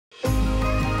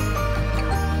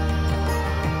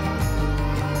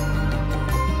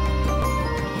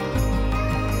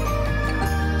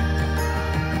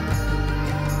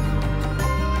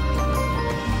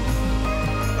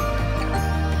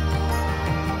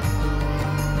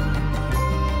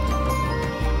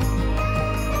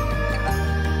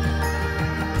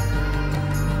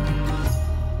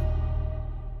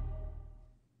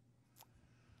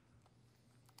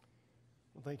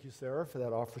you, Sarah, for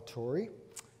that offertory.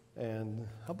 And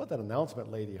how about that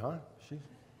announcement lady, huh?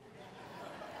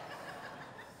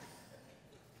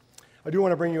 I do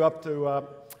want to bring you up to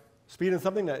speed on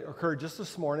something that occurred just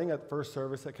this morning at first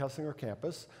service at Kessinger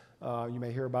campus. You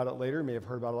may hear about it later, you may have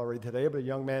heard about it already today, but a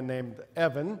young man named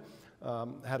Evan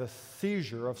had a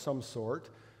seizure of some sort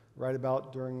right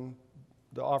about during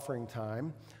the offering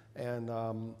time.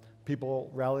 And people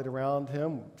rallied around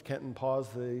him. Kenton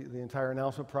paused the entire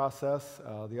announcement process.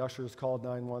 The ushers called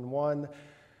 911.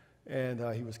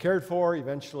 And he was cared for.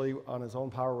 Eventually, on his own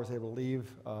power, was able to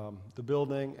leave the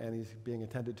building, and he's being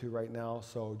attended to right now.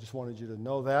 So just wanted you to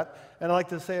know that. And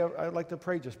I'd like to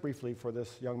pray just briefly for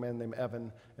this young man named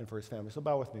Evan and for his family. So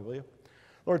bow with me, will you?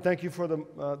 Lord, thank you for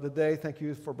the day. Thank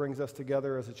you for bringing us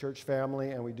together as a church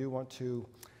family, and we do want to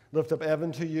lift up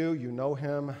Evan to you. You know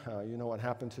him. You know what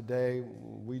happened today.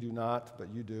 We do not,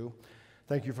 but you do.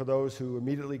 Thank you for those who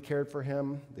immediately cared for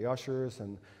him, the ushers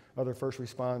and other first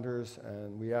responders,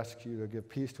 and we ask you to give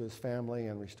peace to his family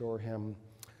and restore him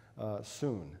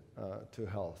soon to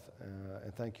health.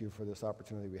 And thank you for this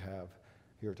opportunity we have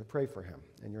here to pray for him.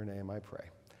 In your name I pray.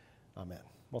 Amen.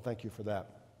 Well, thank you for that.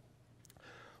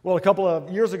 Well, a couple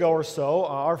of years ago or so,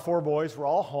 our four boys were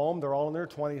all home. They're all in their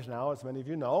 20s now, as many of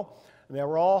you know. And they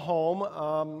were all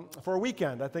home for a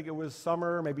weekend. I think it was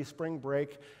summer, maybe spring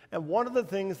break. And one of the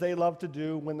things they love to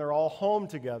do when they're all home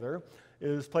together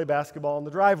is play basketball in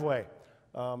the driveway.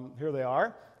 Here they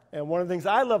are. And one of the things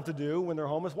I love to do when they're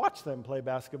home is watch them play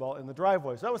basketball in the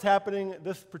driveway. So that was happening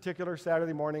this particular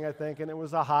Saturday morning, I think, and it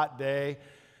was a hot day.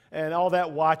 And all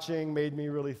that watching made me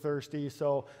really thirsty,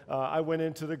 so I went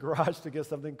into the garage to get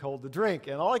something cold to drink.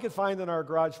 And all I could find in our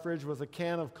garage fridge was a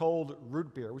can of cold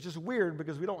root beer, which is weird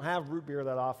because we don't have root beer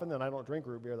that often, and I don't drink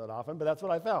root beer that often, but that's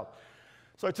what I found.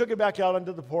 So I took it back out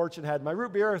onto the porch and had my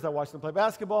root beer as I watched them play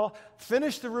basketball,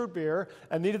 finished the root beer,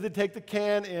 and needed to take the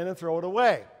can in and throw it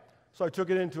away. So I took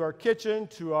it into our kitchen,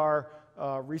 to our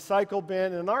recycle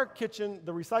bin. And in our kitchen,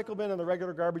 the recycle bin and the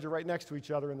regular garbage are right next to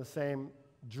each other in the same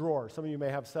drawer. Some of you may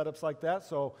have setups like that.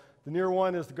 So the near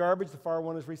one is the garbage, the far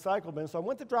one is recycle bin. So I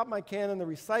went to drop my can in the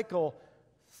recycle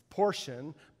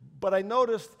portion, but I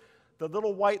noticed the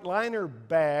little white liner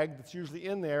bag that's usually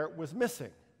in there was missing.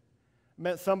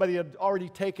 Meant somebody had already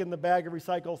taken the bag of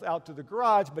recycles out to the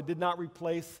garage but did not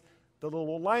replace the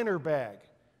little liner bag.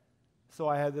 So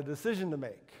I had a decision to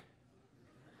make.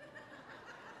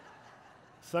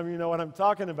 Some of you know what I'm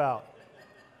talking about.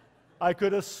 I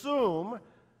could assume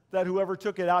that whoever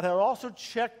took it out had also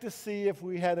checked to see if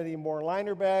we had any more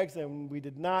liner bags, and we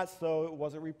did not, so it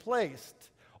wasn't replaced.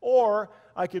 Or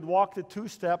I could walk the 2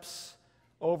 steps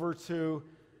over to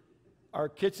our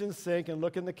kitchen sink and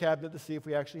look in the cabinet to see if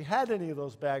we actually had any of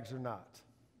those bags or not.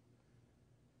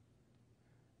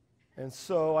 And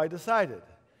so I decided.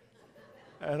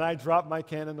 And I dropped my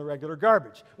can in the regular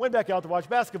garbage. Went back out to watch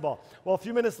basketball. Well, a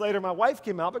few minutes later, my wife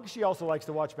came out because she also likes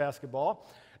to watch basketball.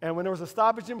 And when there was a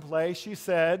stoppage in play, she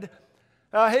said,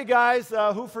 hey guys,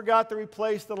 who forgot to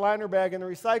replace the liner bag in the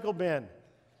recycle bin?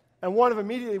 And one of them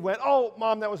immediately went, oh,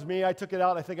 Mom, that was me. I took it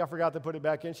out. I think I forgot to put it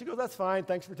back in. She goes, that's fine.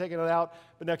 Thanks for taking it out.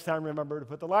 But next time, remember to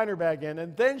put the liner bag in.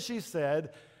 And then she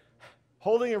said,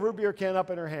 holding a root beer can up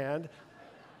in her hand,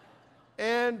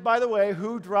 and by the way,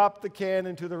 who dropped the can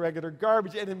into the regular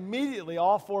garbage? And immediately,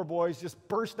 all 4 boys just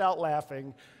burst out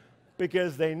laughing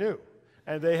because they knew.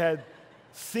 And they had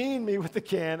seen me with the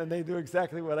can, and they knew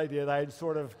exactly what I did. I had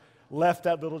sort of left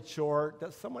that little chore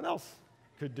that someone else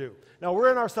could do. Now, we're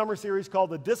in our summer series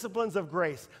called The Disciplines of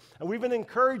Grace, and we've been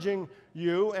encouraging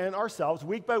you and ourselves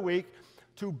week by week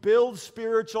to build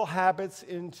spiritual habits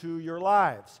into your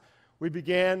lives. We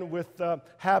began with the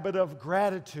habit of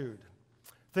gratitude,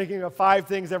 thinking of 5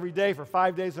 things every day for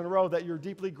 5 days in a row that you're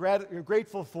deeply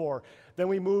grateful for. Then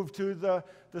we moved to the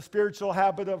spiritual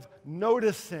habit of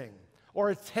noticing or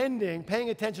attending, paying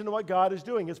attention to what God is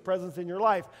doing, His presence in your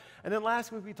life. And then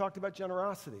last week we talked about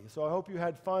generosity. So I hope you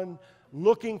had fun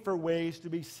looking for ways to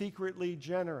be secretly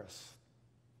generous.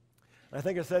 And I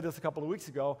think I said this a couple of weeks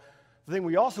ago. The thing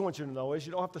we also want you to know is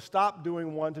you don't have to stop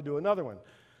doing one to do another one.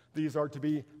 These are to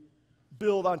be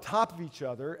build on top of each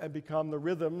other and become the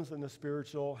rhythms and the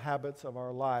spiritual habits of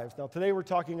our lives. Now, today we're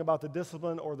talking about the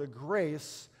discipline or the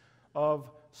grace of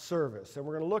service. And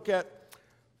we're going to look at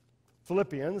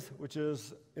Philippians, which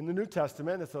is in the New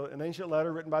Testament. It's an ancient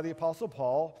letter written by the Apostle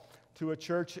Paul to a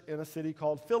church in a city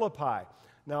called Philippi.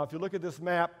 Now, if you look at this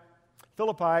map,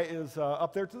 Philippi is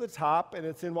up there to the top, and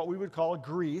it's in what we would call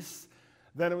Greece.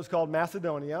 Then it was called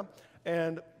Macedonia.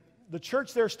 And the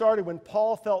church there started when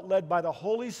Paul felt led by the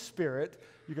Holy Spirit.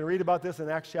 You can read about this in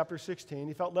Acts chapter 16.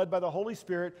 He felt led by the Holy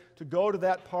Spirit to go to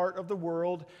that part of the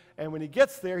world. And when he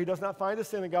gets there, he does not find a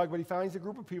synagogue, but he finds a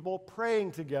group of people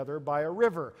praying together by a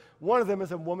river. One of them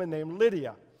is a woman named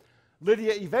Lydia.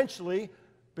 Lydia eventually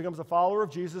becomes a follower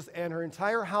of Jesus, and her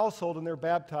entire household, and they're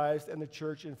baptized, and the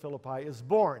church in Philippi is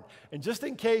born. And just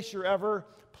in case you're ever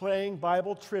playing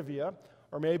Bible trivia,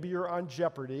 or maybe you're on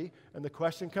Jeopardy, and the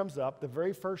question comes up, the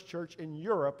very first church in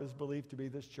Europe is believed to be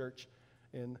this church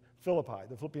in Philippi,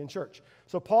 the Philippian church.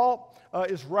 So Paul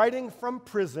is writing from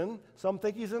prison. Some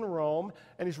think he's in Rome,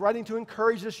 and he's writing to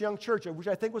encourage this young church, which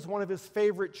I think was one of his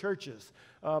favorite churches.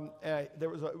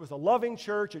 It was a loving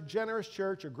church, a generous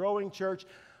church, a growing church,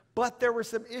 but there were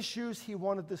some issues he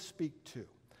wanted to speak to.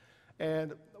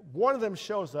 And one of them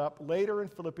shows up later in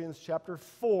Philippians chapter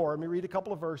 4. Let me read a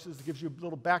couple of verses. It gives you a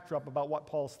little backdrop about what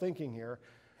Paul's thinking here.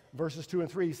 Verses 2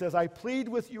 and 3, he says, I plead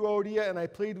with Euodia and I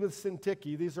plead with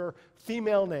Syntyche, these are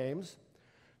female names,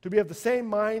 to be of the same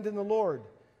mind in the Lord.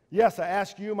 Yes, I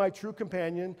ask you, my true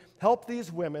companion, help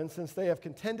these women, since they have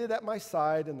contended at my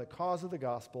side in the cause of the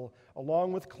gospel,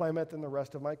 along with Clement and the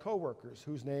rest of my co-workers,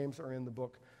 whose names are in the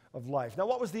book of life. Now,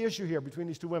 what was the issue here between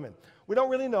these two women? We don't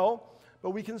really know, but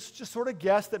we can just sort of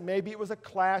guess that maybe it was a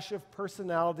clash of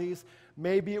personalities.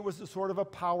 Maybe it was a sort of a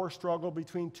power struggle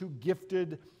between two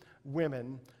gifted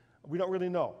women. We don't really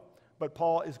know, but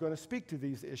Paul is going to speak to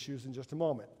these issues in just a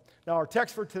moment. Now, our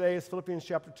text for today is Philippians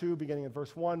chapter 2, beginning in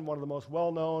verse 1, one of the most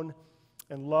well-known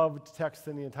and loved texts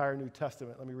in the entire New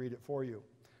Testament. Let me read it for you.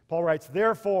 Paul writes,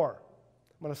 therefore,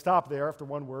 I'm going to stop there after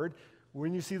one word.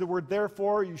 When you see the word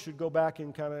therefore, you should go back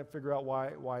and kind of figure out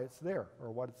why it's there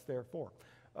or what it's there for.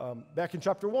 Back in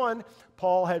chapter 1,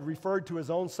 Paul had referred to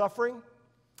his own suffering,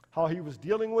 how he was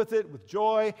dealing with it with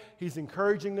joy. He's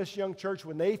encouraging this young church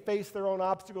when they face their own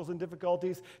obstacles and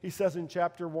difficulties. He says in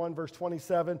chapter 1, verse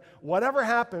 27, whatever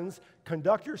happens,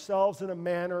 conduct yourselves in a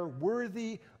manner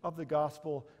worthy of the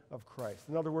gospel of Christ.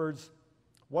 In other words,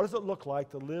 what does it look like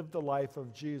to live the life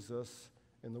of Jesus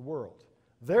in the world?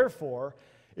 Therefore,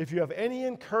 if you have any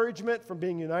encouragement from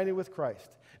being united with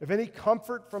Christ, if any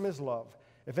comfort from his love,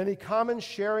 if any common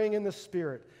sharing in the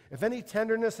Spirit, if any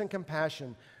tenderness and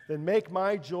compassion, then make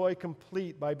my joy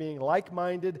complete by being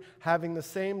like-minded, having the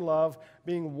same love,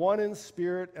 being one in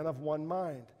spirit and of one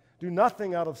mind. Do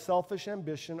nothing out of selfish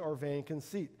ambition or vain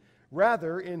conceit.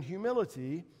 Rather, in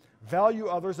humility, value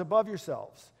others above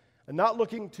yourselves, and not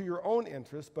looking to your own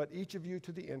interests, but each of you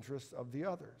to the interests of the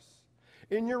others.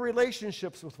 In your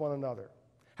relationships with one another,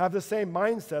 have the same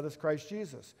mindset as Christ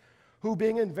Jesus, who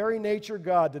being in very nature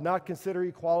God did not consider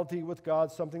equality with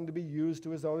God something to be used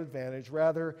to his own advantage.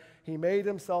 Rather, he made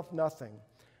himself nothing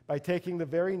by taking the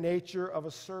very nature of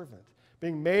a servant.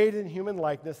 Being made in human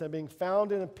likeness and being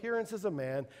found in appearance as a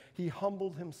man, he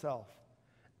humbled himself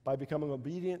by becoming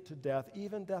obedient to death,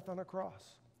 even death on a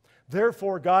cross.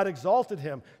 Therefore, God exalted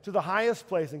him to the highest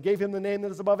place and gave him the name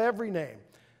that is above every name,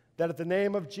 that at the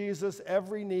name of Jesus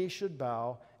every knee should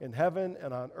bow in heaven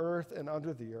and on earth and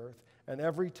under the earth, and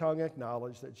every tongue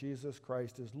acknowledge that Jesus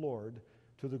Christ is Lord,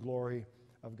 to the glory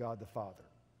of God the Father.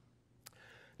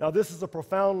 Now, this is a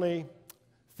profoundly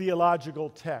theological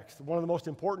text, one of the most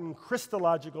important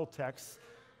Christological texts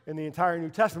in the entire New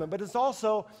Testament, but it's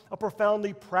also a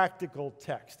profoundly practical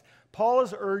text. Paul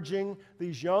is urging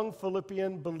these young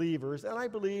Philippian believers, and I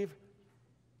believe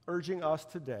urging us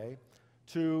today,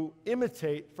 to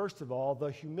imitate, first of all,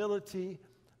 the humility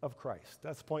of Christ.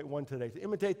 That's point one today, to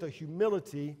imitate the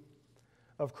humility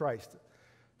of Christ.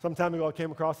 Some time ago, I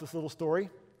came across this little story,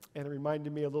 and it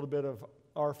reminded me a little bit of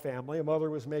our family. A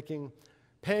mother was making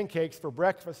pancakes for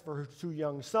breakfast for her two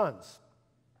young sons.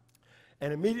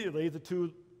 And immediately, the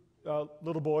two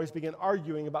little boys began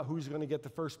arguing about who's going to get the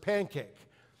first pancake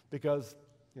because,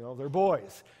 they're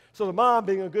boys. So the mom,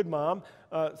 being a good mom,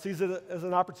 sees it as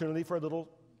an opportunity for a little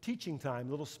teaching time, a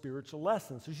little spiritual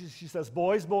lesson. So she says,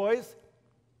 boys,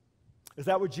 is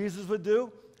that what Jesus would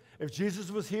do? If Jesus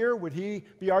was here, would he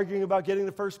be arguing about getting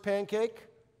the first pancake?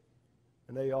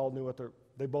 And they both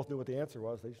knew what the answer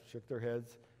was. They shook their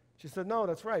heads. She said, no,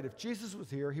 that's right. If Jesus was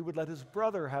here, he would let his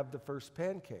brother have the first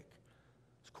pancake.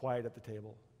 It was quiet at the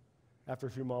table. After a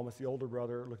few moments, the older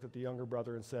brother looked at the younger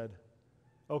brother and said,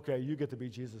 okay, you get to be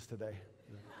Jesus today.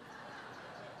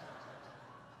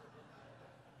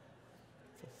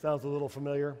 Sounds a little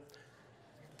familiar.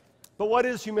 But what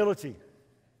is humility?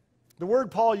 The word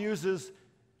Paul uses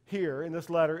here in this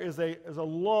letter is a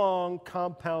long,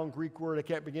 compound Greek word. I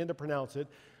can't begin to pronounce it.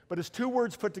 But it's two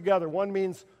words put together. One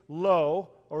means low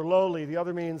or lowly. The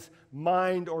other means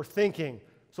mind or thinking.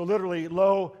 so literally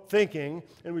low thinking,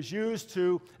 and was used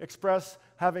to express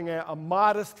having a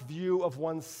modest view of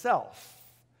oneself.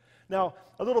 Now,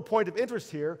 a little point of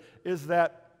interest here is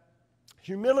that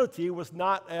humility was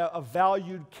not a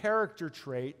valued character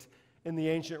trait in the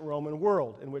ancient Roman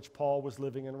world in which Paul was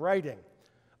living and writing.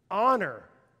 Honor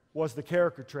was the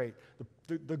character trait.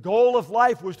 The goal of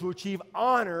life was to achieve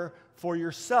honor for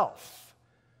yourself.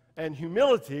 And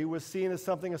humility was seen as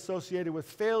something associated with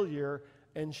failure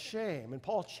and shame. And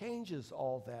Paul changes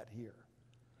all that here.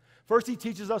 First, he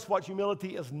teaches us what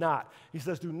humility is not. He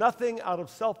says, do nothing out of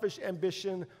selfish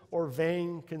ambition or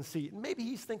vain conceit. And maybe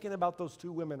he's thinking about those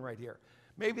two women right here.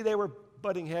 Maybe they were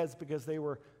butting heads because they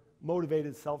were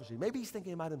motivated selfishly. Maybe he's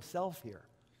thinking about himself here.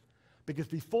 Because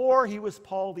before he was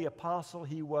Paul the Apostle,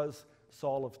 he was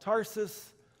Saul of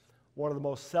Tarsus, one of the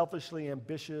most selfishly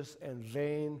ambitious and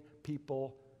vain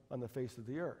people on the face of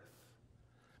the earth.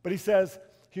 But he says,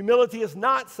 humility is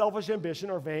not selfish ambition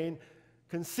or vain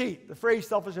conceit. The phrase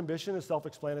selfish ambition is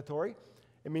self-explanatory.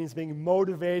 It means being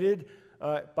motivated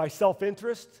by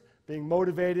self-interest, being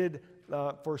motivated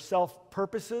for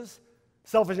self-purposes.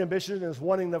 Selfish ambition is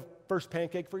wanting the first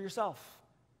pancake for yourself,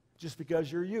 just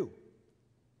because you're you.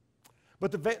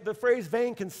 But the phrase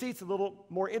vain conceit is a little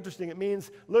more interesting. It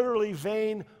means literally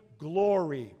vain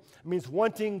glory. It means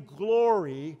wanting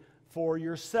glory for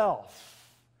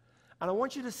yourself. And I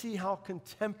want you to see how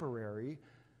contemporary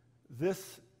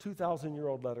this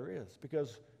 2,000-year-old letter is,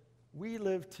 because we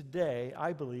live today,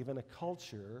 I believe, in a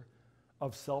culture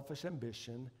of selfish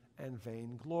ambition and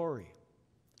vain glory.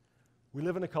 We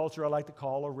live in a culture I like to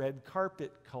call a red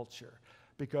carpet culture,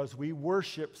 because we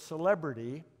worship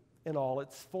celebrity in all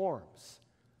its forms.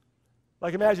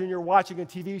 Like, imagine you're watching a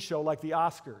TV show like the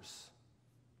Oscars,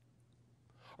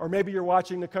 or maybe you're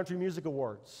watching the Country Music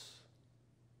Awards.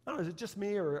 I don't know, is it just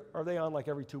me, or are they on like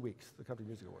every 2 weeks, the Country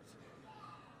Music Awards?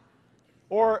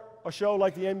 Or a show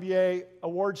like the NBA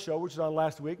Awards show, which was on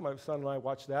last week. My son and I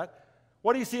watched that.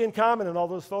 What do you see in common in all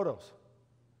those photos?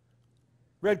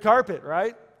 Red carpet,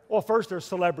 right? Well, first there's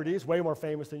celebrities, way more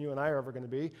famous than you and I are ever going to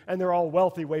be, and they're all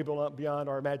wealthy, way beyond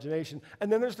our imagination. And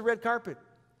then there's the red carpet.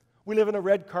 We live in a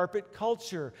red carpet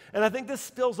culture. And I think this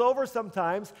spills over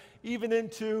sometimes even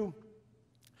into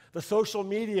the social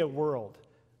media world.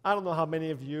 I don't know how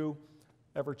many of you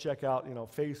ever check out,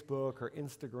 Facebook or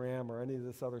Instagram or any of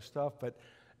this other stuff,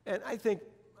 and I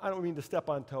don't mean to step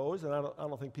on toes, and I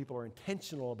don't think people are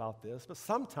intentional about this, but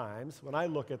sometimes when I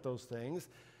look at those things,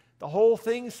 the whole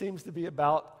thing seems to be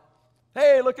about,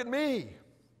 hey, look at me.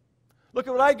 Look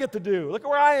at what I get to do. Look at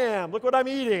where I am. Look what I'm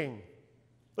eating.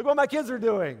 Look what my kids are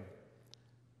doing.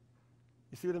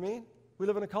 You see what I mean? We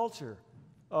live in a culture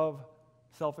of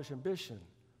selfish ambition,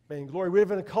 vain glory. We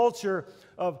live in a culture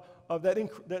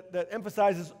that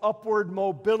emphasizes upward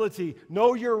mobility.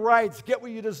 Know your rights. Get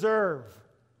what you deserve.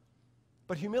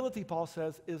 But humility, Paul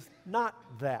says, is not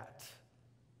that.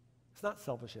 It's not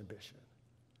selfish ambition.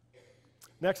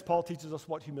 Next, Paul teaches us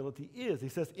what humility is. He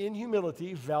says, in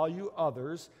humility, value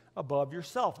others above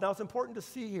yourself. Now, it's important to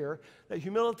see here that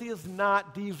humility is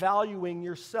not devaluing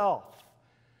yourself.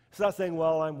 It's not saying,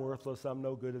 well, I'm worthless, I'm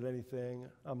no good at anything,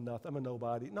 I'm nothing, I'm a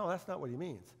nobody. No, that's not what he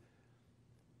means.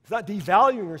 It's not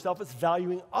devaluing yourself, it's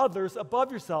valuing others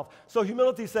above yourself. So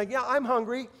humility is saying, yeah, I'm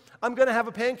hungry, I'm going to have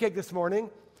a pancake this morning,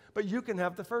 but you can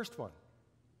have the first one.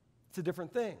 It's a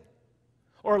different thing.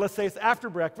 Or let's say it's after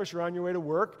breakfast, you're on your way to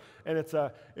work, and it's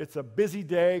a busy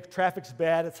day, traffic's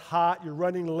bad, it's hot, you're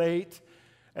running late,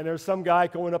 and there's some guy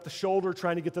going up the shoulder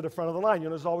trying to get to the front of the line.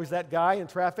 There's always that guy in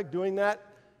traffic doing that.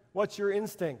 What's your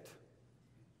instinct?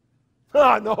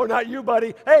 No, not you,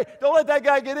 buddy. Hey, don't let that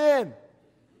guy get in.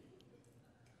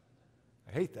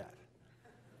 I hate that.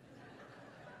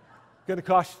 Going to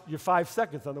cost you 5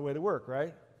 seconds on the way to work,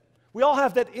 right? We all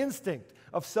have that instinct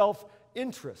of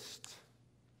self-interest.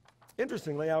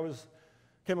 Interestingly,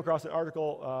 came across an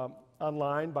article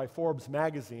online by Forbes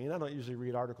magazine. I don't usually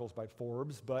read articles by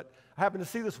Forbes, but I happened to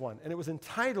see this one, and it was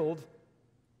entitled,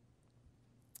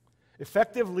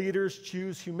 Effective Leaders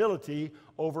Choose Humility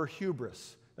Over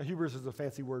Hubris. Now, hubris is a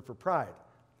fancy word for pride.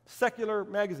 Secular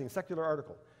magazine, secular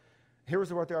article.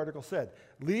 Here's what the article said.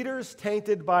 Leaders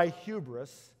tainted by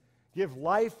hubris give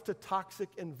life to toxic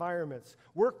environments,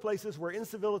 workplaces where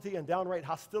incivility and downright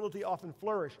hostility often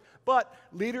flourish. But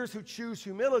leaders who choose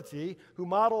humility, who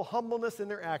model humbleness in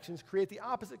their actions, create the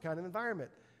opposite kind of environment.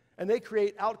 And they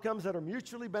create outcomes that are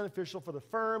mutually beneficial for the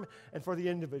firm and for the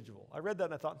individual. I read that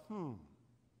and I thought,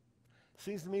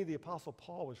 seems to me the Apostle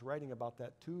Paul was writing about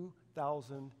that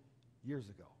 2,000 years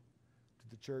ago to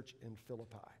the church in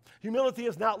Philippi. Humility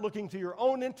is not looking to your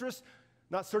own interests,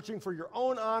 not searching for your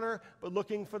own honor, but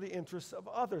looking for the interests of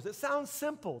others. It sounds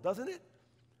simple, doesn't it?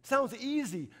 Sounds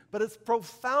easy, but it's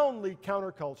profoundly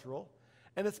countercultural,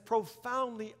 and it's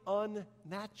profoundly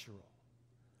unnatural.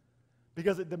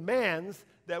 Because it demands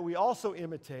that we also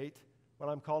imitate what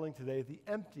I'm calling today the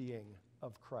emptying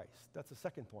of Christ. That's the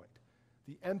second point,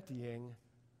 the emptying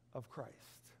of Christ.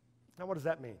 Now, what does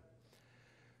that mean?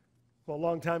 Well, a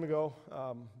long time ago,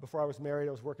 before I was married,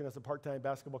 I was working as a part-time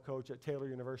basketball coach at Taylor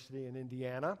University in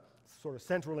Indiana, sort of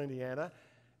central Indiana,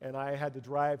 and I had to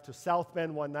drive to South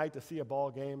Bend one night to see a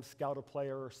ball game, scout a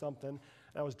player or something. And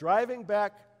I was driving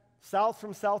back south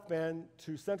from South Bend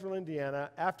to central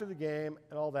Indiana after the game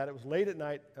and all that. It was late at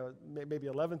night, maybe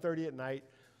 11:30 at night.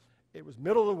 It was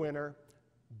middle of the winter,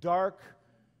 dark,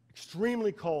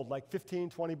 extremely cold, like 15,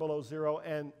 20 below zero,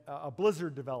 and a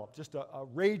blizzard developed, just a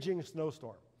raging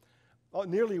snowstorm.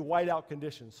 Nearly whiteout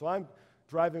conditions. So I'm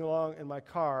driving along in my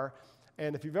car,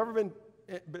 and if you've ever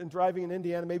been driving in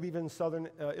Indiana, maybe even southern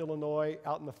Illinois,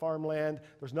 out in the farmland,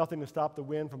 there's nothing to stop the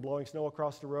wind from blowing snow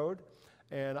across the road.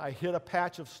 And I hit a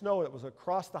patch of snow that was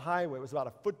across the highway. It was about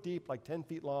a foot deep, like 10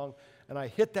 feet long, and I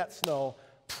hit that snow,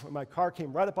 and my car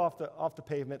came right up off the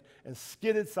pavement and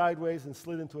skidded sideways and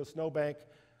slid into a snowbank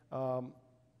on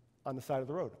the side of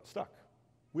the road, stuck.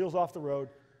 Wheels off the road,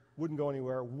 wouldn't go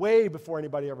anywhere, way before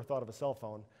anybody ever thought of a cell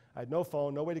phone. I had no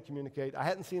phone, no way to communicate. I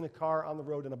hadn't seen a car on the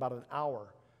road in about an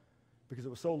hour because it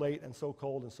was so late and so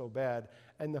cold and so bad.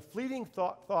 And the fleeting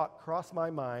thought crossed my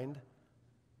mind,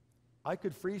 I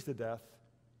could freeze to death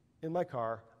in my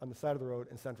car on the side of the road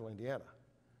in central Indiana.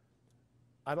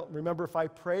 I don't remember if I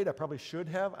prayed. I probably should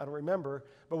have. I don't remember.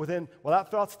 But that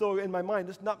thought's still in my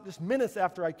mind. Just minutes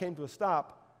after I came to a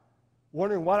stop,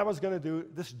 wondering what I was going to do,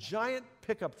 this giant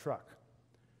pickup truck.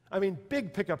 I mean,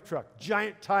 big pickup truck,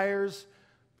 giant tires,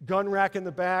 gun rack in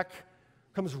the back,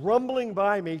 comes rumbling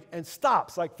by me and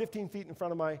stops like 15 feet in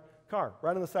front of my car,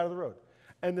 right on the side of the road.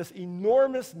 And this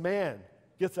enormous man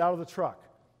gets out of the truck.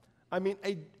 I mean,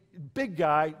 a big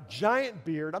guy, giant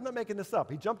beard. I'm not making this up.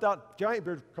 He jumped out, giant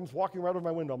beard, comes walking right over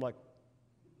my window. I'm like,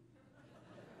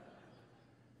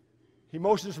 he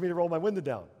motions for me to roll my window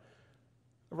down.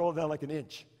 I roll it down like an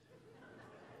inch.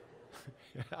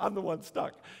 I'm the one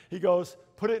stuck. He goes,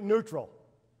 put it in neutral.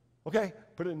 Okay,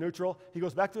 put it in neutral. He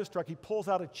goes back to his truck. He pulls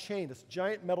out a chain, this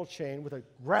giant metal chain with a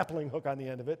grappling hook on the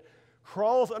end of it,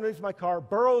 crawls underneath my car,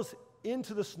 burrows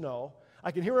into the snow.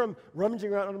 I can hear him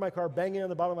rummaging around under my car, banging on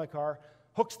the bottom of my car,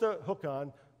 hooks the hook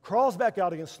on, crawls back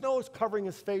out again. Snow is covering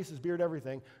his face, his beard,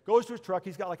 everything. Goes to his truck.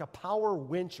 He's got like a power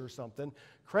winch or something.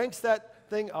 Cranks that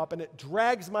thing up, and it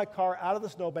drags my car out of the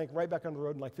snowbank right back on the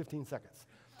road in like 15 seconds.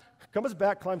 Comes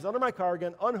back, climbs under my car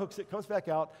again, unhooks it, comes back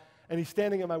out, and he's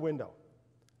standing at my window.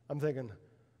 I'm thinking,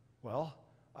 well,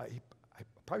 I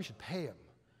probably should pay him.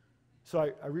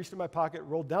 So I reached in my pocket,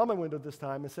 rolled down my window this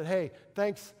time, and said, hey,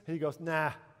 thanks. And he goes,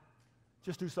 nah,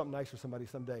 just do something nice for somebody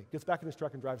someday. Gets back in his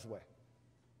truck and drives away.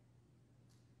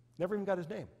 Never even got his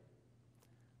name.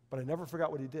 But I never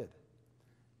forgot what he did.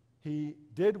 He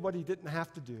did what he didn't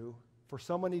have to do for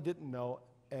someone he didn't know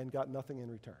and got nothing in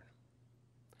return.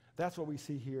 That's what we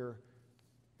see here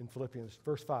in Philippians,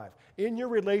 verse 5. In your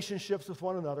relationships with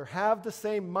one another, have the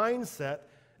same mindset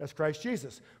as Christ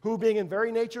Jesus, who being in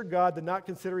very nature God, did not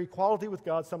consider equality with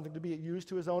God something to be used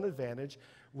to his own advantage.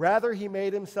 Rather, he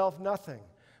made himself nothing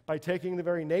by taking the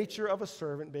very nature of a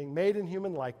servant, being made in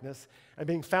human likeness, and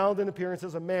being found in appearance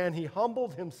as a man, he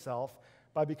humbled himself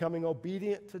by becoming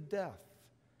obedient to death,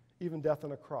 even death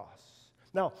on a cross.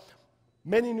 Now,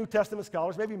 many New Testament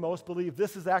scholars, maybe most, believe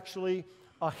this is actually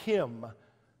a hymn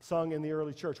sung in the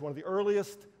early church. One of the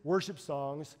earliest worship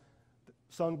songs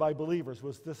sung by believers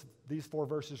was these 4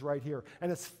 verses right here.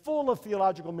 And it's full of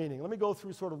theological meaning. Let me go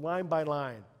through sort of line by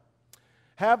line.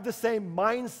 Have the same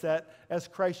mindset as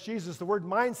Christ Jesus. The word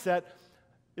mindset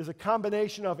is a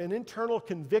combination of an internal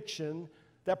conviction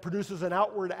that produces an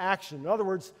outward action. In other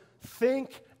words,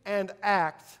 think and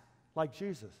act like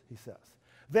Jesus, he says.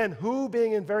 Then, who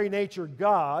being in very nature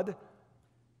God,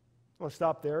 I want to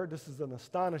stop there. This is an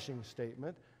astonishing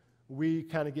statement. We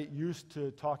kind of get used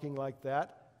to talking like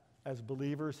that as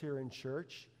believers here in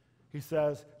church. He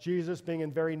says, Jesus being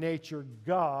in very nature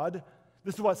God.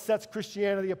 This is what sets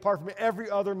Christianity apart from every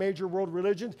other major world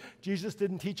religion. Jesus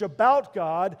didn't teach about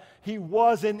God. He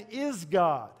was and is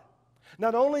God.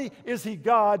 Not only is he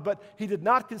God, but he did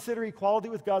not consider equality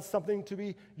with God something to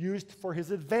be used for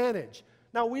his advantage.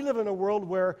 Now, we live in a world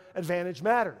where advantage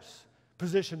matters,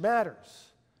 position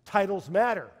matters, titles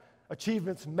matter,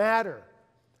 achievements matter.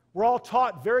 We're all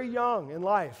taught very young in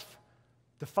life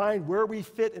to find where we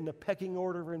fit in the pecking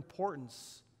order of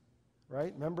importance,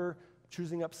 right? Remember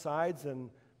choosing up sides in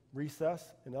recess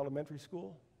in elementary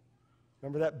school?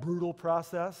 Remember that brutal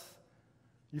process?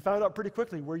 You found out pretty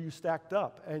quickly where you stacked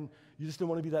up, and you just didn't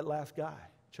want to be that last guy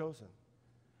chosen.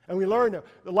 And we learned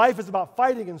that life is about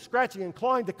fighting and scratching and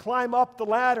clawing to climb up the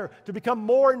ladder, to become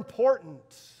more important.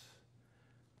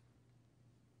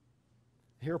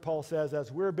 Here Paul says,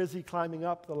 as we're busy climbing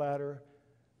up the ladder,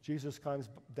 Jesus climbs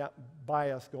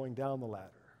by us going down the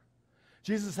ladder.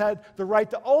 Jesus had the right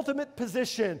to ultimate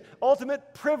position,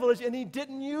 ultimate privilege, and he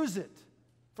didn't use it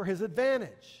for his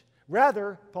advantage.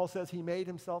 Rather, Paul says he made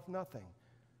himself nothing.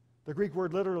 The Greek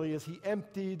word literally is he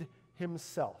emptied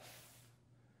himself.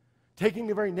 Taking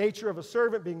the very nature of a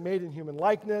servant, being made in human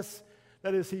likeness,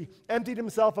 that is, he emptied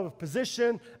himself of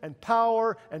position and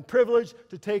power and privilege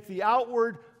to take the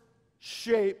outward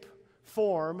shape,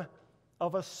 form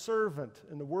of a servant.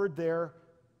 And the word there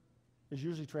is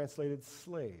usually translated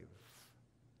slave.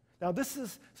 Now, this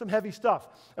is some heavy stuff.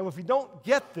 And if we don't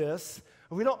get this,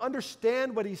 if we don't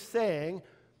understand what he's saying,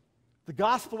 the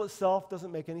gospel itself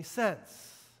doesn't make any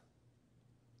sense.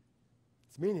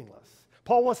 It's meaningless.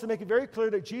 Paul wants to make it very clear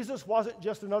that Jesus wasn't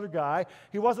just another guy.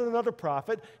 He wasn't another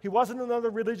prophet. He wasn't another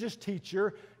religious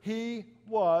teacher. He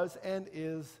was and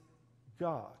is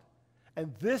God.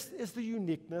 And this is the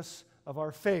uniqueness of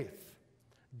our faith.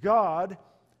 God,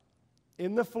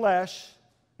 in the flesh,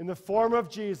 in the form of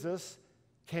Jesus,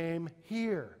 came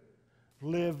here,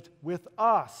 lived with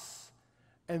us.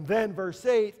 And then, verse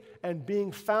 8, and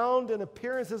being found in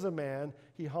appearance as a man,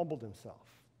 he humbled himself,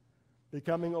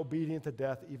 becoming obedient to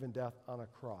death, even death on a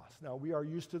cross. Now, we are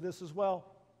used to this as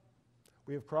well.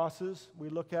 We have crosses we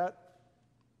look at.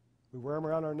 We wear them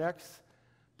around our necks.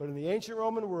 But in the ancient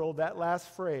Roman world, that last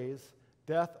phrase,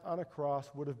 death on a cross,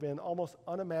 would have been almost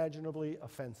unimaginably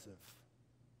offensive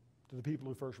to the people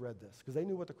who first read this, because they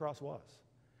knew what the cross was.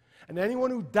 And anyone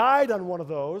who died on one of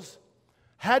those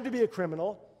had to be a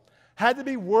criminal, had to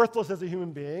be worthless as a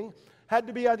human being, had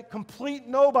to be a complete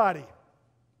nobody.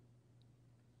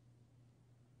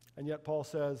 And yet Paul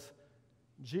says,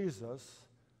 Jesus,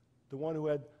 the one who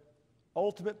had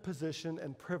ultimate position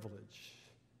and privilege,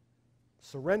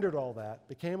 surrendered all that,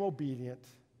 became obedient,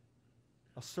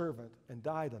 a servant, and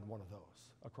died on one of those,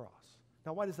 a cross.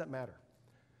 Now, why does that matter?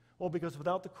 Well, because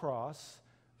without the cross,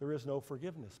 there is no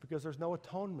forgiveness, because there's no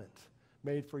atonement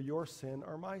made for your sin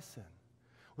or my sin.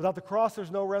 Without the cross,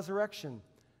 there's no resurrection,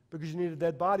 because you need a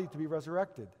dead body to be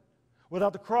resurrected.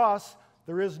 Without the cross,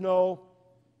 there is no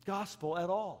gospel at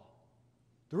all.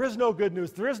 There is no good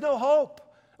news. There is no hope.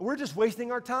 We're just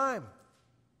wasting our time.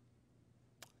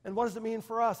 And what does it mean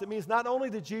for us? It means not only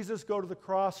did Jesus go to the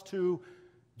cross to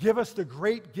give us the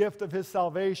great gift of his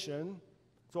salvation,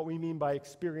 that's what we mean by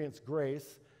experienced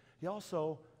grace, he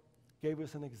also gave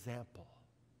us an example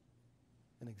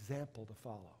to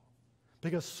follow.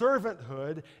 Because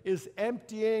servanthood is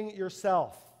emptying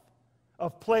yourself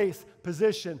of place,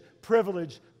 position,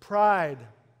 privilege, pride,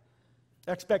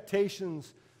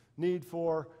 expectations, need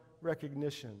for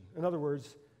recognition. In other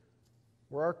words,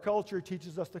 where our culture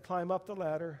teaches us to climb up the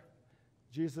ladder,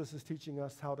 Jesus is teaching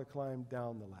us how to climb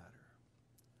down the ladder.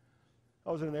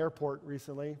 I was in an airport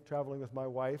recently, traveling with my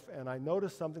wife, and I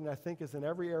noticed something that I think is in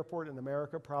every airport in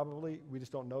America, probably. We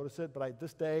just don't notice it. But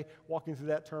this day, walking through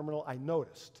that terminal, I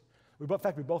noticed. In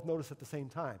fact, we both noticed at the same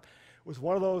time. It was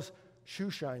one of those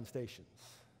shoe shine stations.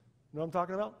 You know what I'm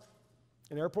talking about?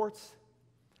 In airports.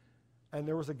 And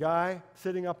there was a guy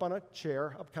sitting up on a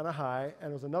chair, up kind of high, and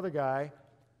there was another guy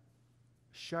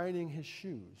shining his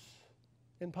shoes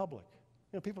in public.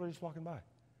 You know, people are just walking by.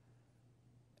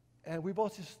 And we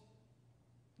both just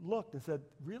looked and said,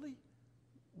 really?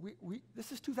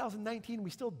 This is 2019, we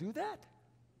still do that?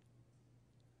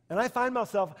 And I find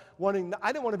myself wanting,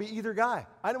 I didn't want to be either guy.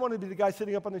 I didn't want to be the guy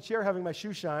sitting up on the chair having my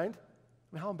shoe shined.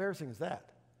 I mean, how embarrassing is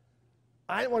that?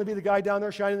 I didn't want to be the guy down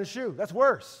there shining the shoe. That's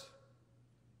worse.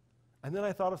 And then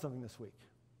I thought of something this week.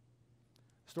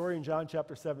 Story in John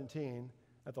chapter 17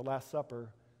 at the Last Supper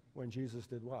when Jesus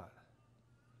did what?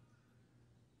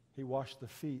 He washed the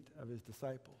feet of his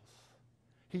disciples.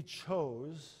 He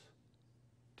chose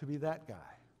to be that guy.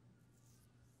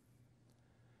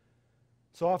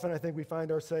 So often I think we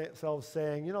find ourselves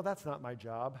saying, you know, that's not my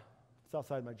job. It's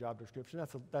outside my job description.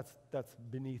 That's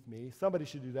beneath me. Somebody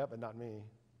should do that, but not me.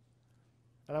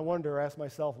 And I wonder, ask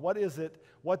myself, what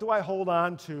do I hold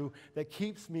on to that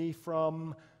keeps me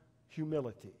from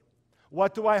humility?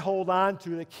 What do I hold on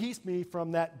to that keeps me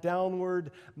from that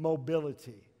downward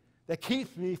mobility? That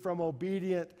keeps me from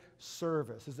obedient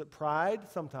service? Is it pride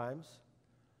sometimes?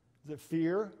 Is it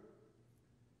fear?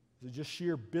 Is it just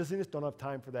sheer busyness? Don't have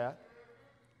time for that.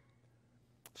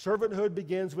 Servanthood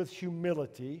begins with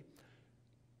humility.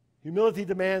 Humility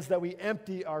demands that we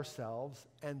empty ourselves,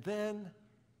 and then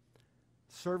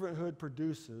servanthood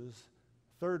produces,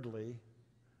 thirdly,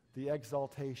 the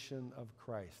exaltation of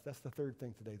Christ. That's the third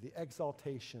thing today, the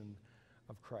exaltation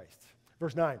of Christ.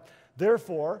 Verse 9,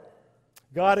 therefore,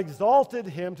 God exalted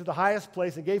him to the highest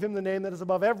place and gave him the name that is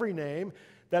above every name,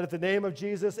 that at the name of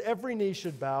Jesus every knee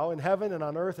should bow in heaven and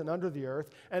on earth and under the earth,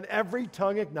 and every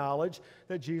tongue acknowledge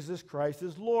that Jesus Christ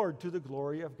is Lord, to the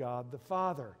glory of God the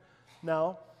Father.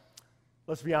 Now,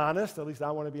 let's be honest, at least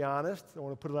I want to be honest. I don't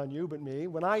want to put it on you, but me.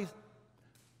 When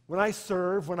I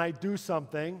serve, when I do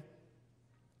something,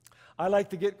 I like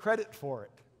to get credit for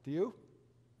it. Do you?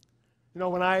 You know,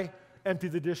 when I empty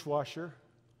the dishwasher,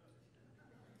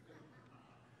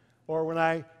 or when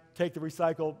I take the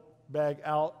recycle bag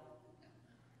out,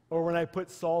 or when I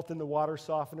put salt in the water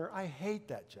softener, I hate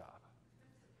that job.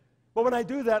 But when I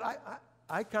do that,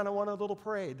 I kind of want a little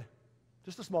parade.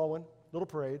 Just a small one, little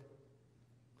parade.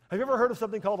 Have you ever heard of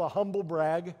something called a humble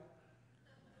brag? Do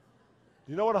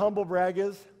you know what a humble brag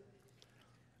is?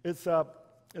 It's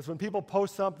when people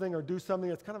post something or do something.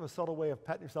 It's kind of a subtle way of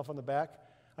patting yourself on the back.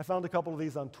 I found a couple of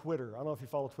these on Twitter. I don't know if you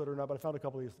follow Twitter or not, but I found a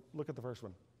couple of these. Look at the first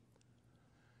one.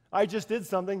 I just did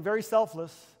something very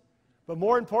selfless, but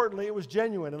more importantly, it was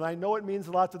genuine, and I know it means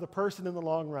a lot to the person in the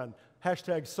long run.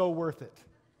 Hashtag so worth it.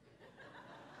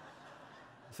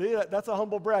 See, that's a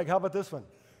humble brag. How about this one?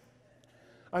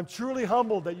 I'm truly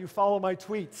humbled that you follow my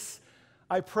tweets.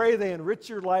 I pray they enrich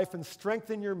your life and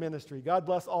strengthen your ministry. God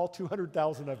bless all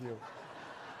 200,000 of you.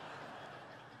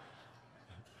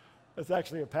 That's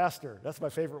actually a pastor. That's my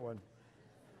favorite one.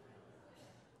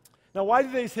 Now, why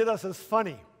do these hit us as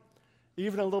funny?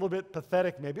 Even a little bit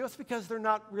pathetic, maybe. It's because they're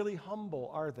not really humble,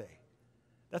 are they?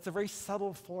 That's a very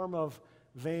subtle form of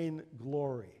vain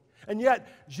glory. And yet,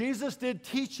 Jesus did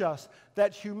teach us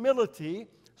that humility,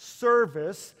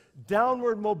 service,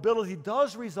 downward mobility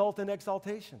does result in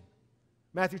exaltation.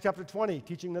 Matthew chapter 20,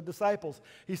 teaching the disciples,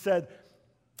 he said,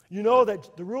 you know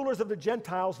that the rulers of the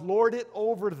Gentiles lord it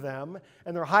over them,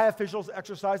 and their high officials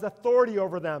exercise authority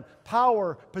over them,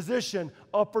 power, position,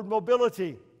 upward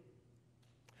mobility.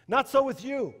 Not so with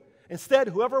you. Instead,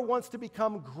 whoever wants to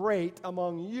become great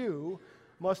among you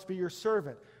must be your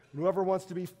servant. And whoever wants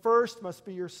to be first must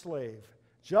be your slave,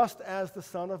 just as the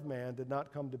Son of Man did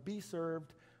not come to be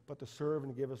served, but to serve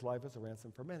and give his life as a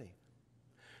ransom for many.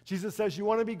 Jesus says, you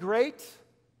want to be great?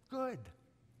 Good.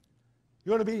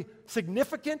 You want to be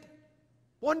significant?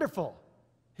 Wonderful.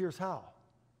 Here's how.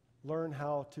 Learn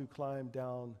how to climb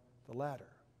down the ladder.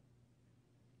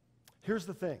 Here's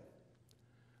the thing.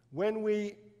 When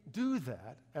we do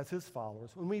that as his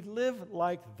followers, when we live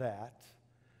like that,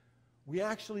 we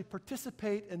actually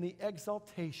participate in the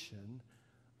exaltation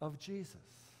of Jesus.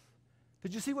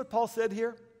 Did you see what Paul said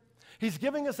here? He's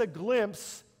giving us a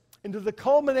glimpse into the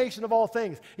culmination of all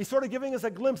things. He's sort of giving us a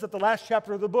glimpse at the last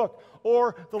chapter of the book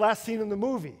or the last scene in the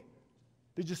movie.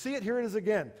 Did you see it? Here it is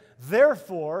again.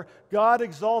 Therefore, God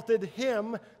exalted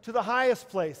him to the highest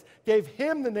place, gave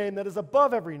him the name that is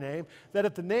above every name, that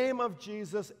at the name of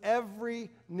Jesus every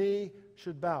knee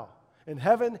should bow, in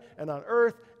heaven and on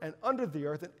earth and under the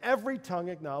earth, and every tongue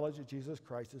acknowledge that Jesus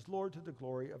Christ is Lord, to the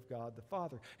glory of God the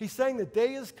Father. He's saying the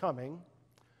day is coming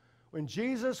when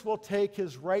Jesus will take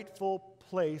his rightful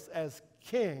place as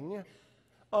King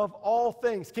of all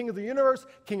things, King of the universe,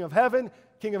 King of heaven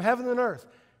and earth.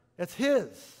 It's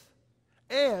his.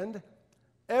 And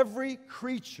every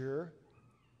creature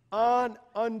on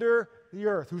under the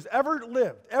earth who's ever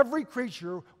lived, every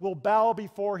creature will bow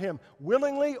before him,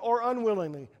 willingly or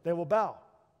unwillingly, they will bow.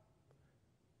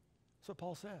 That's what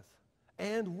Paul says.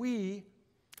 And we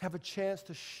have a chance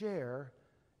to share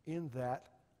in that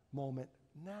moment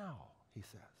now, he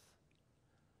says.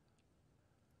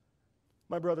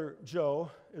 My brother Joe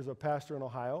is a pastor in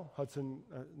Ohio, Hudson,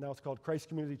 now it's called Christ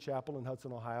Community Chapel in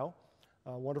Hudson, Ohio.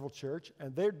 A wonderful church.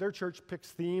 And their church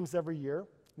picks themes every year.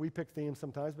 We pick themes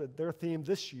sometimes, but their theme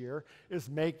this year is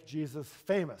Make Jesus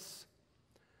Famous.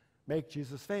 Make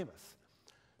Jesus famous.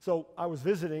 So I was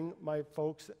visiting my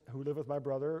folks who live with my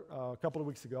brother a couple of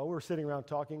weeks ago. We were sitting around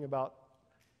talking about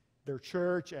their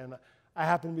church, and I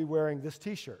happened to be wearing this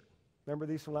t-shirt. Remember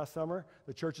these from last summer?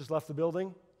 The church has left the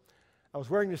building. I was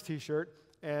wearing this t-shirt,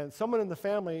 and someone in the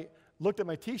family looked at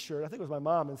my t-shirt, I think it was my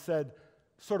mom, and said,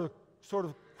 sort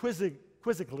of quizzically,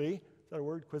 is that a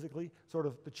word, quizzically? Sort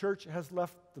of, the church has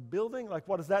left the building? Like,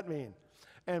 what does that mean?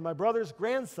 And my brother's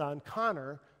grandson,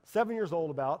 Connor, 7 years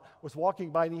old about, was walking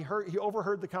by, and he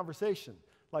overheard the conversation.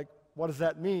 Like, what does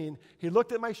that mean? He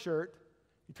looked at my shirt,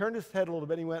 he turned his head a little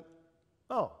bit, and he went,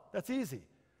 oh, that's easy.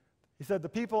 He said, the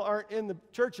people aren't in the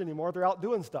church anymore, they're out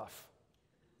doing stuff.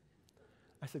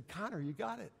 I said, Connor, you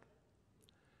got it.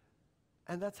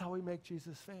 And that's how we make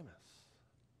Jesus famous.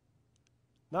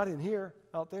 Not in here,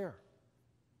 out there.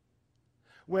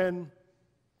 When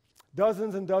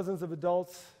Dozens and dozens of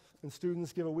adults and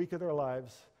students give a week of their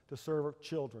lives to serve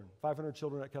children. 500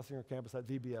 children at Kessinger campus at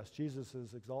VBS. Jesus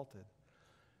is exalted.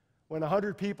 When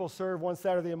 100 people serve one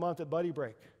Saturday a month at Buddy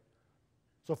Break.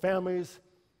 So families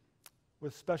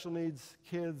with special needs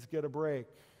kids get a break.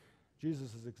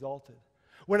 Jesus is exalted.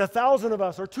 When 1,000 of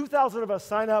us or 2,000 of us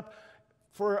sign up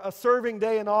for a serving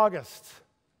day in August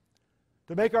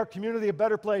to make our community a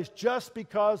better place just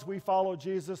because we follow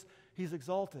Jesus, he's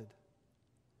exalted.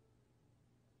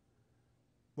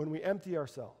 When we empty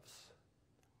ourselves,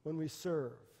 when we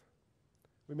serve,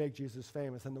 we make Jesus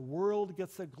famous, and the world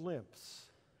gets a glimpse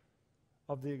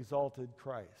of the exalted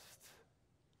Christ.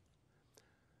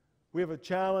 We have a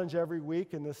challenge every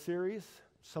week in this series,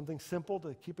 something simple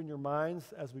to keep in your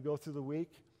minds as we go through the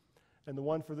week, and the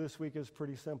one for this week is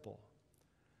pretty simple.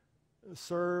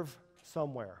 Serve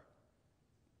somewhere.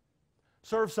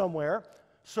 Serve somewhere.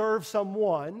 Serve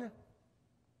someone.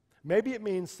 Maybe it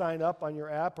means sign up on your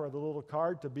app or the little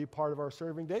card to be part of our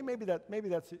serving day. Maybe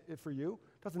that's it for you.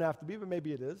 Doesn't have to be, but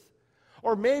maybe it is.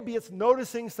 Or maybe it's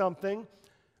noticing something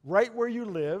right where you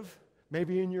live,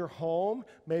 maybe in your home,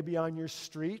 maybe on your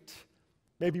street,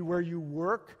 maybe where you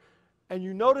work, and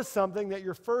you notice something that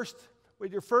your first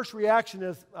reaction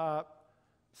is,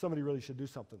 somebody really should do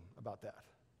something about that.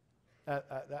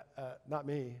 Not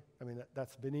me. I mean,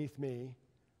 that's beneath me.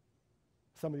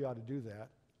 Somebody ought to do that.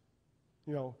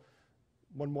 You know,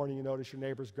 one morning you notice your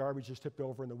neighbor's garbage is tipped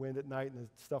over in the wind at night and the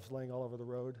stuff's laying all over the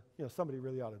road. You know, somebody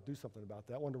really ought to do something about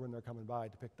that. Wonder when they're coming by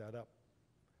to pick that up.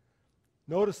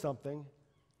 Notice something,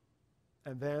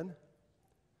 and then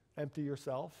empty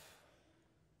yourself,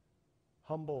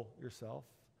 humble yourself,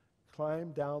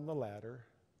 climb down the ladder,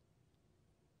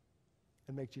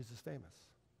 and make Jesus famous.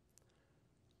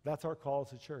 That's our call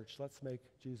as a church. Let's make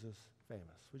Jesus famous.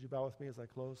 Would you bow with me as I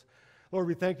close? Lord,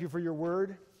 we thank you for your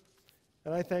word.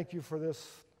 And I thank you for this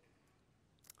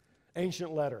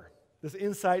ancient letter, this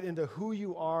insight into who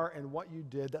you are and what you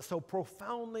did that so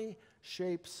profoundly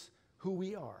shapes who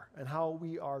we are and how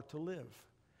we are to live.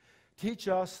 Teach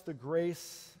us the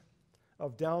grace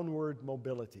of downward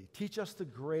mobility. Teach us the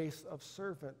grace of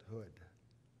servanthood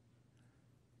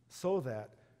so that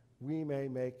we may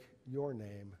make your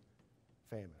name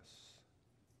famous.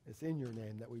 It's in your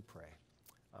name that we pray.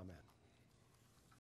 Amen.